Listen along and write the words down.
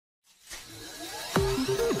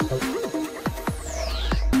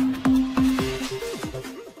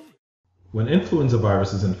When influenza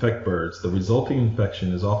viruses infect birds, the resulting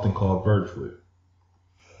infection is often called bird flu.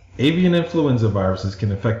 Avian influenza viruses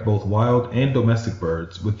can infect both wild and domestic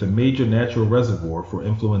birds, with the major natural reservoir for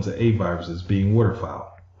influenza A viruses being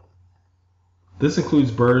waterfowl. This includes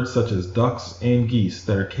birds such as ducks and geese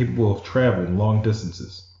that are capable of traveling long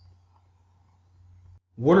distances.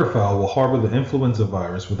 Waterfowl will harbor the influenza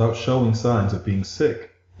virus without showing signs of being sick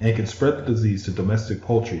and can spread the disease to domestic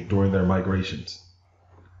poultry during their migrations.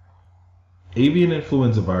 Avian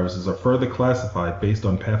influenza viruses are further classified based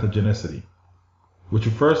on pathogenicity, which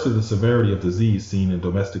refers to the severity of disease seen in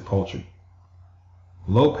domestic poultry.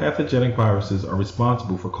 Low pathogenic viruses are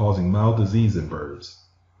responsible for causing mild disease in birds,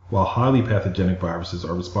 while highly pathogenic viruses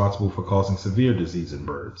are responsible for causing severe disease in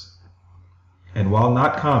birds. And while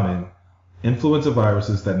not common, influenza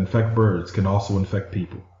viruses that infect birds can also infect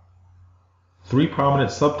people. Three prominent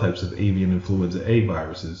subtypes of avian influenza A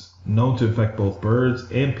viruses, known to infect both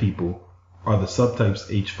birds and people, are the subtypes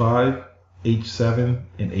H5, H7,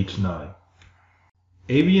 and H9.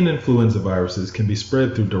 Avian influenza viruses can be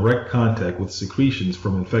spread through direct contact with secretions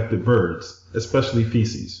from infected birds, especially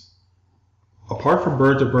feces. Apart from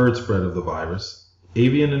bird-to-bird spread of the virus,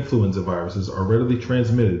 avian influenza viruses are readily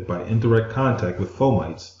transmitted by indirect contact with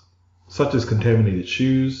fomites, such as contaminated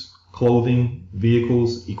shoes, clothing,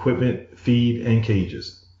 vehicles, equipment, feed, and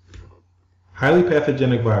cages. Highly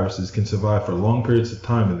pathogenic viruses can survive for long periods of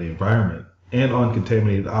time in the environment and on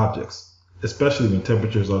contaminated objects, especially when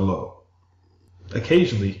temperatures are low.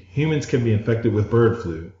 Occasionally, humans can be infected with bird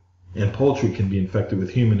flu, and poultry can be infected with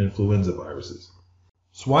human influenza viruses.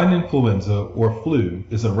 Swine influenza, or flu,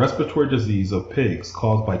 is a respiratory disease of pigs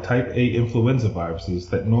caused by type A influenza viruses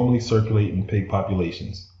that normally circulate in pig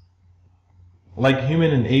populations. Like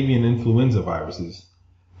human and avian influenza viruses,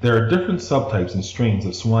 there are different subtypes and strains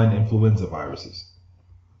of swine influenza viruses.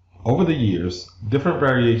 Over the years, different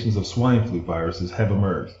variations of swine flu viruses have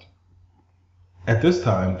emerged. At this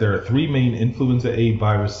time, there are three main influenza A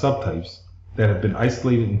virus subtypes that have been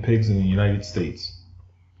isolated in pigs in the United States: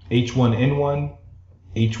 H1N1,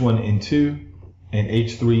 H1N2, and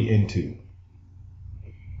H3N2.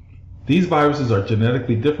 These viruses are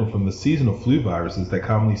genetically different from the seasonal flu viruses that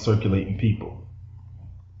commonly circulate in people.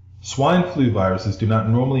 Swine flu viruses do not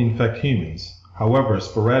normally infect humans. However,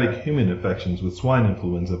 sporadic human infections with swine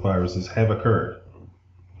influenza viruses have occurred.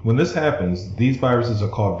 When this happens, these viruses are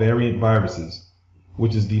called variant viruses,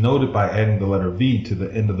 which is denoted by adding the letter V to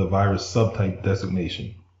the end of the virus subtype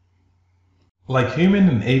designation. Like human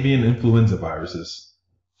and avian influenza viruses,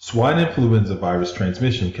 swine influenza virus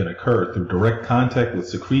transmission can occur through direct contact with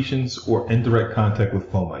secretions or indirect contact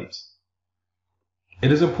with fomites.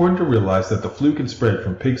 It is important to realize that the flu can spread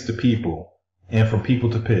from pigs to people and from people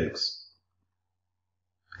to pigs.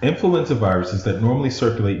 Influenza viruses that normally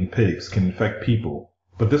circulate in pigs can infect people,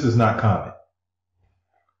 but this is not common.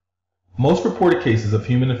 Most reported cases of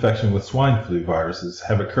human infection with swine flu viruses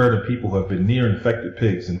have occurred in people who have been near infected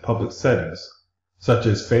pigs in public settings, such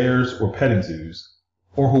as fairs or petting zoos,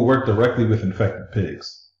 or who work directly with infected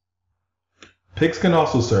pigs. Pigs can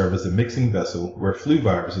also serve as a mixing vessel where flu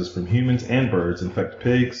viruses from humans and birds infect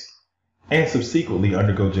pigs and subsequently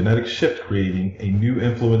undergo genetic shift, creating a new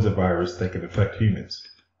influenza virus that can infect humans.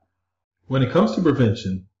 When it comes to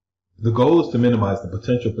prevention, the goal is to minimize the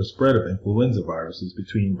potential for spread of influenza viruses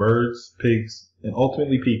between birds, pigs, and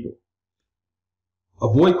ultimately people.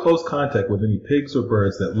 Avoid close contact with any pigs or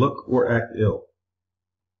birds that look or act ill.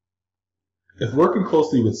 If working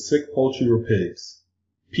closely with sick poultry or pigs,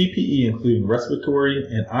 PPE including respiratory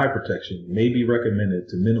and eye protection may be recommended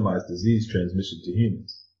to minimize disease transmission to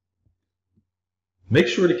humans. Make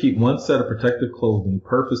sure to keep one set of protective clothing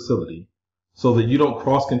per facility so that you don't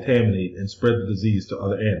cross-contaminate and spread the disease to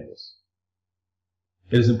other animals.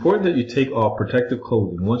 It is important that you take off protective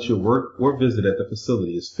clothing once your work or visit at the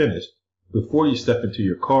facility is finished before you step into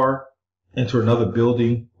your car, enter another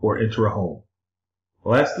building, or enter a home.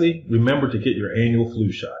 Lastly, remember to get your annual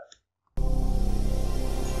flu shot.